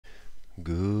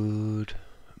Good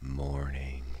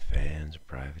morning, fans of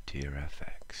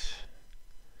PrivateerFX.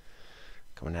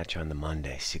 Coming at you on the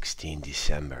Monday, 16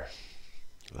 December.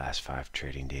 Last 5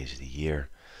 trading days of the year.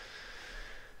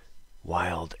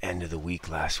 Wild end of the week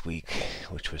last week,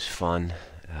 which was fun.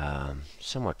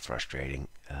 Somewhat frustrating,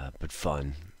 but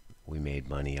fun. We made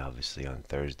money, obviously, on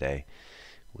Thursday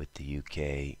with the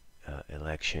UK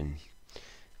election.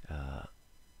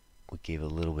 We gave a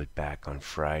little bit back on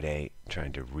Friday,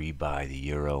 trying to rebuy the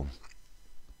euro.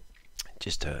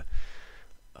 Just a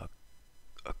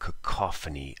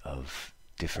cacophony of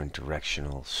different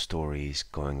directional stories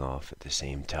going off at the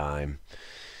same time.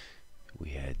 We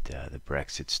had the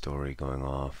Brexit story going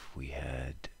off. We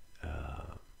had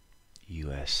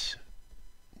U.S.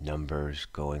 numbers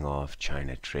going off,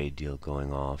 China trade deal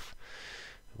going off.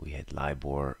 We had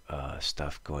LIBOR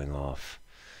stuff going off.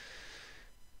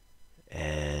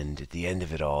 And at the end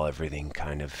of it all, everything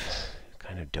kind of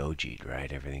dojied, right?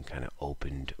 Everything kind of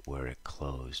opened where it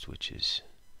closed, which is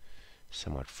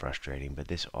somewhat frustrating. But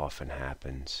this often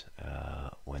happens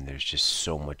when there's just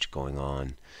so much going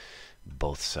on.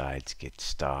 Both sides get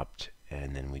stopped,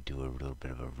 and then we do a little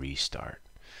bit of a restart.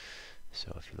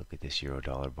 So if you look at this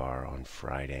euro-dollar bar on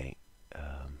Friday,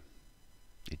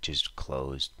 it just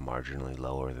closed marginally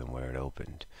lower than where it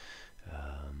opened.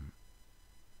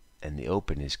 And the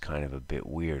open is kind of a bit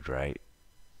weird, right?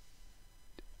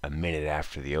 A minute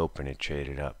after the open, it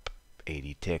traded up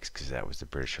 80 ticks because that was the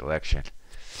British election.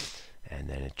 And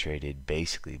then it traded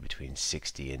basically between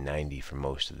 60 and 90 for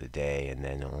most of the day, and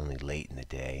then only late in the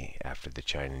day after the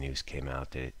China news came out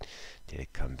did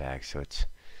it come back. So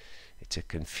it's a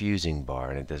confusing bar,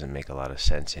 and it doesn't make a lot of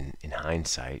sense in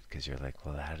hindsight, because you're like,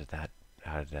 well, how did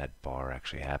that bar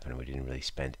actually happen? We didn't really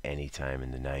spend any time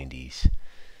in the 90s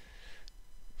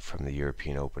from the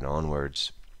European Open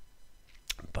onwards.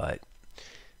 But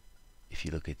if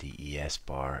you look at the ES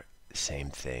bar,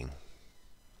 same thing.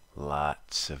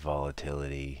 Lots of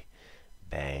volatility.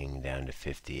 Bang down to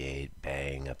 58,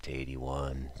 bang up to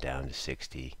 81, down to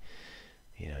 60.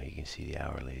 You know, you can see the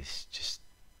hourlies, just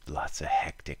lots of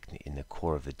hectic in the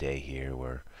core of the day here,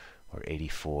 where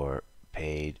 84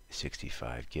 paid,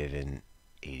 65 given,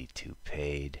 82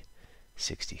 paid,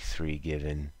 63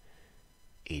 given,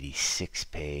 86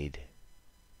 paid,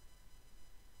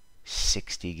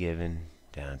 60 given,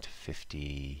 down to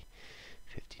 50,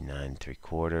 59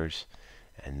 3/4,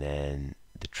 and then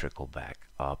the trickle back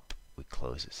up. We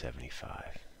close at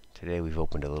 75. Today we've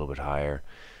opened a little bit higher.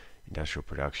 Industrial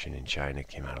production in China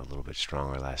came out a little bit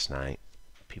stronger last night.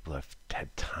 People have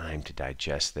had time to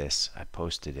digest this. I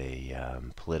posted a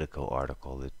Politico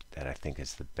article that I think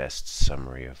is the best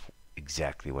summary of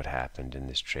exactly what happened in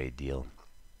this trade deal.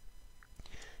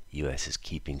 U.S. is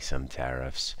keeping some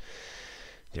tariffs.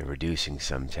 They're reducing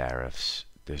some tariffs.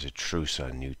 There's a truce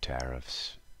on new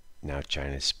tariffs. Now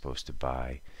China is supposed to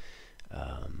buy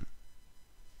a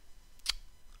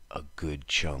good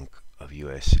chunk of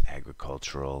U.S.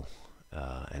 agricultural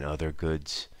and other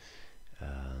goods,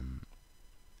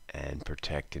 and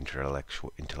protect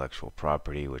intellectual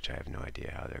property, which I have no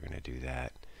idea how they're going to do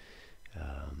that,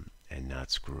 and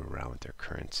not screw around with their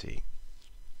currency.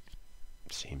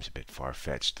 Seems a bit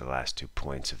far-fetched, the last 2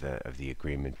 points of the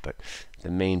agreement, but the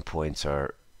main points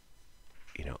are,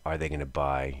 are they going to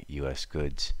buy U.S.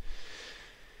 goods?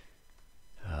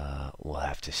 We'll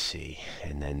have to see.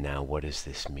 And then now, what does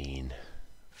this mean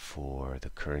for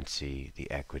the currency,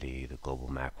 the equity, the global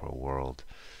macro world,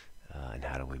 and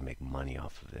how do we make money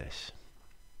off of this?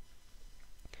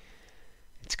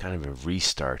 It's kind of a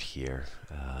restart here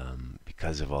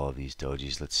because of all of these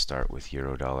dojis. Let's start with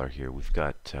euro-dollar here. We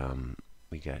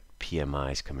got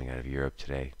PMIs coming out of Europe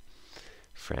today,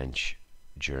 French,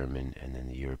 German, and then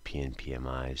the European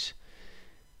PMIs.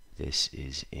 This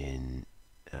is in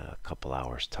a couple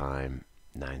hours time,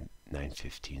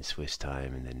 9:15 Swiss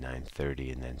time, and then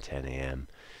 9:30, and then 10 a.m.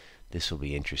 This will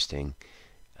be interesting,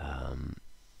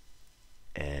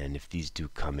 and if these do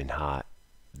come in hot,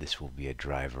 this will be a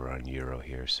driver on euro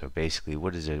here. So basically,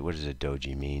 what does a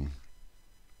doji mean?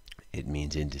 It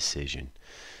means indecision.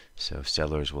 So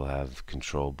sellers will have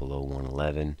control below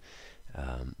 111.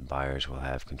 Buyers will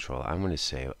have control. I'm going to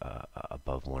say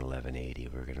above 111.80.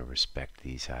 We're going to respect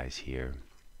these highs here,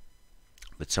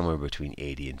 but somewhere between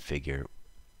 80 and figure.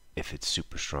 If it's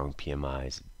super strong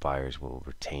PMIs, buyers will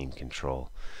retain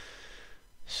control.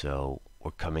 So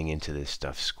we're coming into this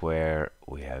stuff square.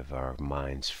 We have our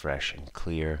minds fresh and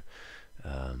clear.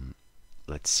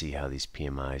 Let's see how these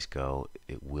PMIs go.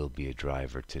 It will be a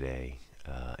driver today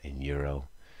in euro.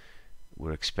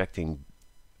 We're expecting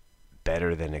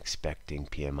better than expecting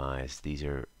PMIs. These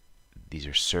are these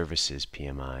are services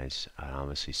PMIs.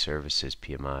 Obviously, services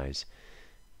PMIs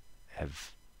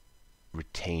have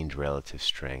retained relative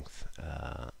strength,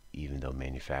 even though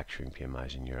manufacturing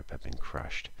PMIs in Europe have been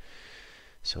crushed.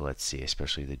 So let's see,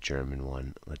 especially the German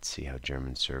one. Let's see how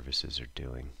German services are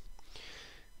doing.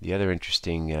 The other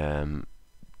interesting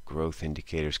growth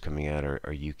indicators coming out are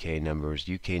UK numbers.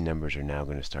 UK numbers are now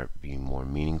going to start being more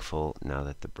meaningful now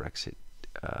that the Brexit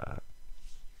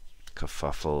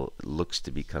kerfuffle looks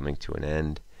to be coming to an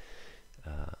end.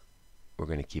 We're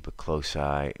going to keep a close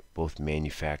eye, both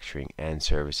manufacturing and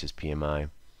services PMI.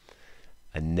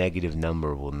 A negative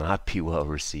number will not be well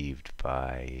received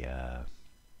by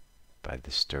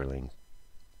the sterling,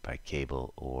 by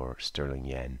cable, or sterling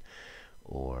yen,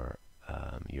 or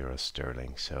euro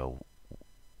sterling. So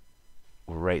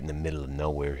we're right in the middle of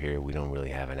nowhere here. We don't really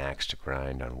have an axe to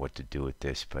grind on what to do with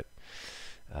this, but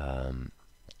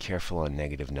careful on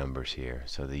negative numbers here.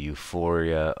 So the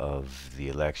euphoria of the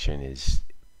election is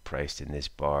priced in this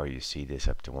bar. You see this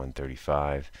up to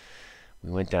 135.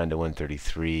 We went down to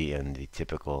 133, and the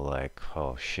typical like,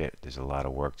 oh shit, there's a lot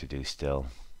of work to do still.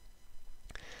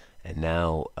 And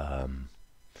now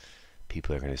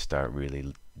people are going to start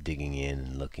really digging in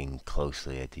and looking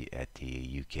closely at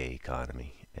the UK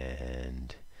economy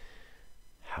and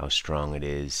how strong it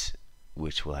is,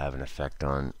 which will have an effect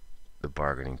on the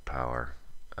bargaining power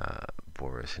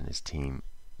Boris and his team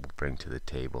will bring to the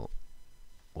table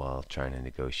while trying to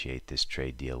negotiate this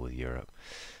trade deal with Europe.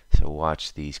 So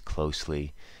watch these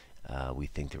closely. We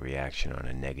think the reaction on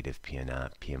a negative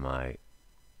PMI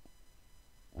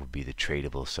will be the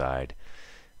tradable side.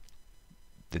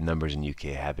 The numbers in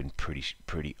UK have been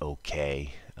pretty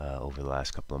okay over the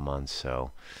last couple of months.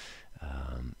 So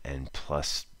and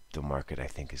plus the market I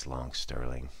think is long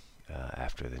sterling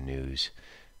after the news.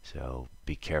 So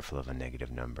be careful of a negative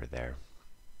number there.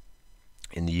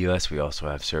 In the US, we also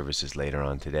have services later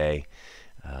on today.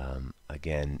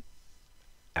 Again,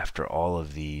 after all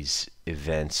of these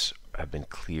events have been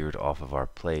cleared off of our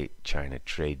plate, China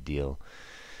trade deal,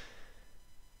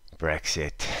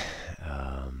 Brexit,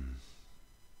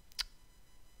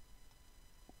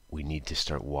 we need to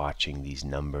start watching these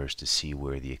numbers to see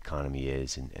where the economy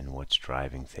is and what's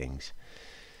driving things.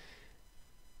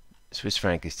 Swiss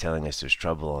franc is telling us there's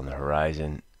trouble on the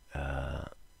horizon.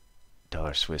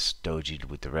 Dollar Swiss dojied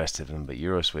with the rest of them, but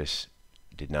Euro Swiss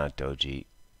did not doji.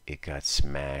 It got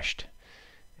smashed.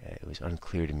 It was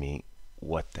unclear to me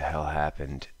what the hell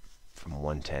happened from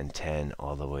 110.10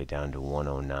 all the way down to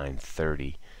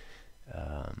 109.30.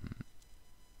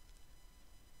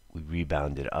 We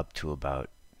rebounded up to about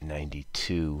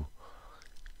 92.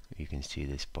 You can see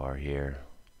this bar here.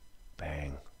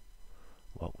 Bang.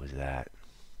 What was that?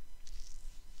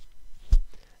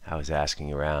 I was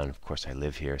asking around. Of course, I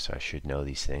live here, so I should know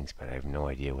these things, but I have no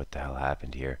idea what the hell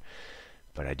happened here.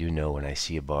 But I do know when I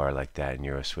see a bar like that in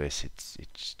Euro Swiss,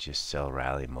 it's just sell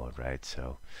rally mode, right?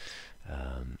 So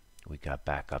we got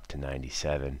back up to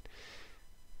 97.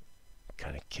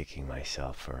 Kind of kicking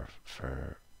myself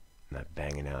for not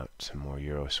banging out some more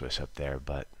Euro Swiss up there.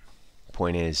 But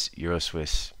point is, Euro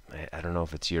Swiss, I don't know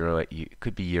if it's Euro, it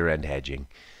could be year-end hedging,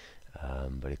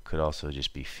 but it could also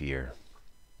just be fear.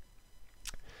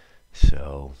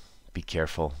 So be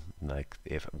careful. Like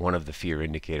if one of the fear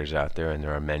indicators out there, and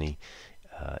there are many,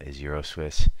 is Euro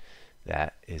Swiss,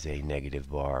 that is a negative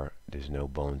bar. There's no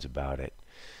bones about it.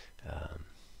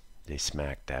 They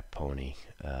smacked that pony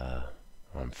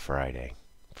on Friday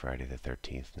the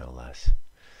 13th, no less.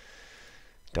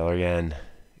 Dollar yen,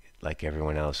 like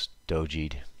everyone else,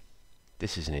 dojied.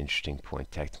 This is an interesting point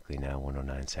technically now,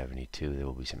 109.72. There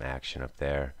will be some action up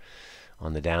there.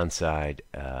 On the downside,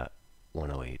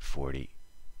 108.40.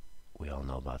 We all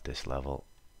know about this level.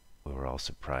 We were all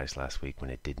surprised last week when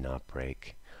it did not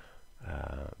break.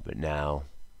 But now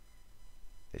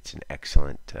it's an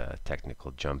excellent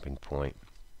technical jumping point.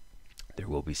 There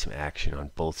will be some action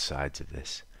on both sides of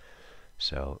this.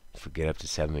 So if we get up to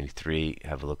 73,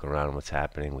 have a look around what's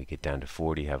happening. We get down to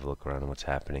 40, have a look around what's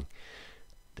happening.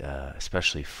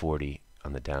 Especially 40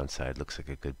 on the downside looks like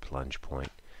a good plunge point.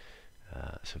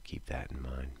 So keep that in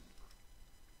mind.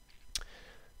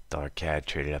 Dollar CAD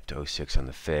traded up to 06 on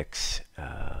the fix,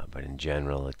 but in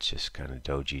general it's just kind of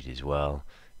dojied as well.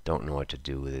 Don't know what to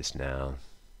do with this now.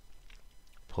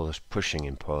 Pushing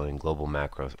and pulling. Global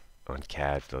macro on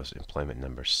CAD, those employment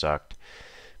numbers sucked,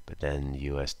 but then the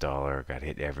US dollar got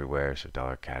hit everywhere, so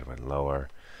dollar CAD went lower.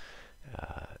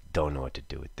 Don't know what to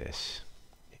do with this.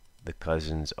 The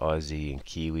cousins Aussie and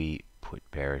Kiwi put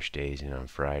bearish days in on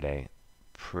Friday,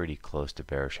 pretty close to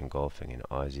bearish engulfing in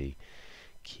Aussie.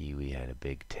 Kiwi had a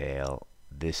big tail.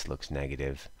 This looks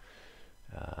negative.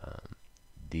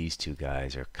 these two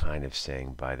guys are kind of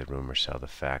saying buy the rumor, sell the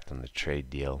fact on the trade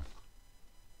deal,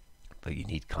 but you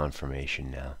need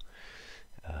confirmation now.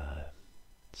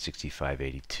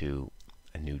 65.82,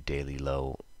 a new daily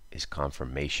low, is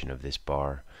confirmation of this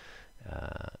bar.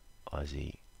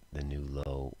 Aussie, the new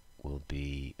low will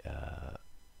be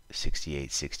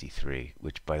 68.63,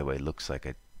 which by the way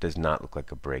does not look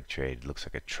like a break trade. It looks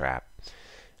like a trap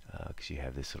because you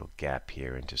have this little gap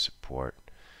here into support.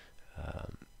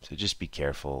 So just be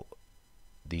careful.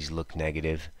 These look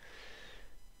negative,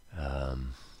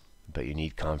 but you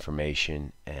need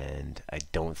confirmation, and I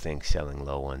don't think selling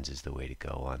low ones is the way to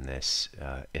go on this.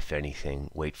 If anything,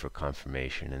 wait for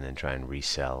confirmation and then try and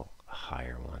resell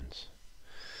higher ones.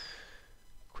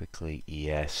 Quickly,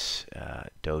 ES,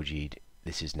 Doji,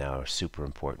 this is now a super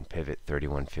important pivot,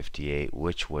 31.58,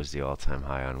 which was the all-time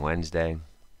high on Wednesday,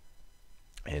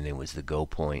 and it was the go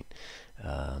point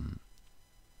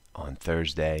on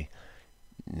Thursday.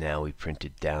 Now we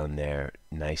printed down there,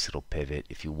 nice little pivot.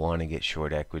 If you want to get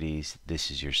short equities, this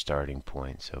is your starting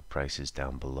point. So prices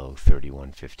down below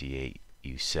 31.58,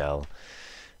 you sell.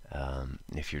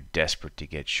 If you're desperate to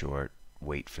get short,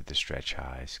 wait for the stretch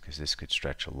highs, because this could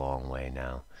stretch a long way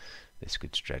now. This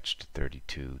could stretch to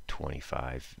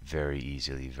 32.25 very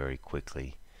easily, very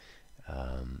quickly.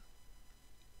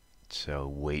 So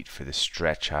wait for the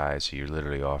stretch highs. So you're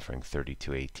literally offering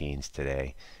 32.18s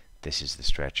today. This is the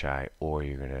stretch high, or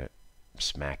you're going to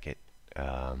smack it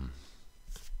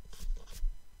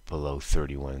below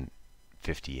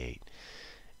 31.58.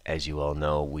 As you all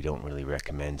know, we don't really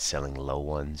recommend selling low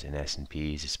ones in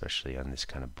S&Ps, especially on this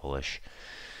kind of bullish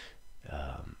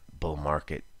bull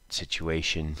market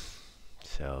situation.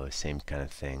 So same kind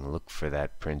of thing. Look for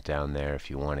that print down there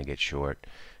if you want to get short,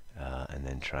 and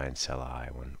then try and sell a high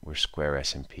one. We're square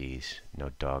S&Ps, no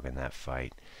dog in that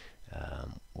fight.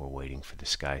 We're waiting for the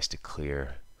skies to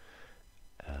clear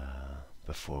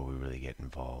before we really get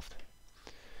involved.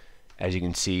 As you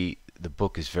can see, the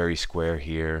book is very square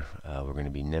here. We're going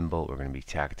to be nimble. We're going to be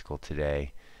tactical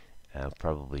today.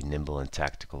 Probably nimble and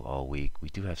tactical all week. We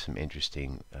do have some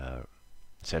interesting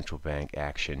central bank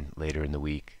action later in the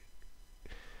week.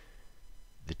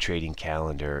 The trading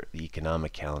calendar, the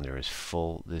economic calendar is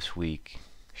full this week.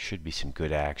 Should be some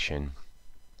good action.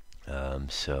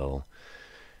 So,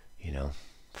 you know,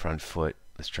 front foot.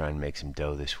 Let's try and make some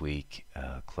dough this week.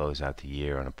 Close out the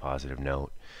year on a positive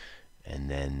note. And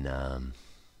then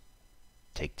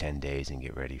take 10 days and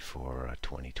get ready for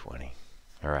 2020.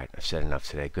 All right, I've said enough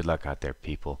today. Good luck out there,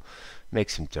 people. Make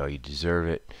some dough. You deserve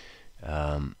it.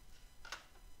 I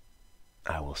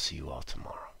will see you all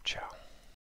tomorrow. Ciao.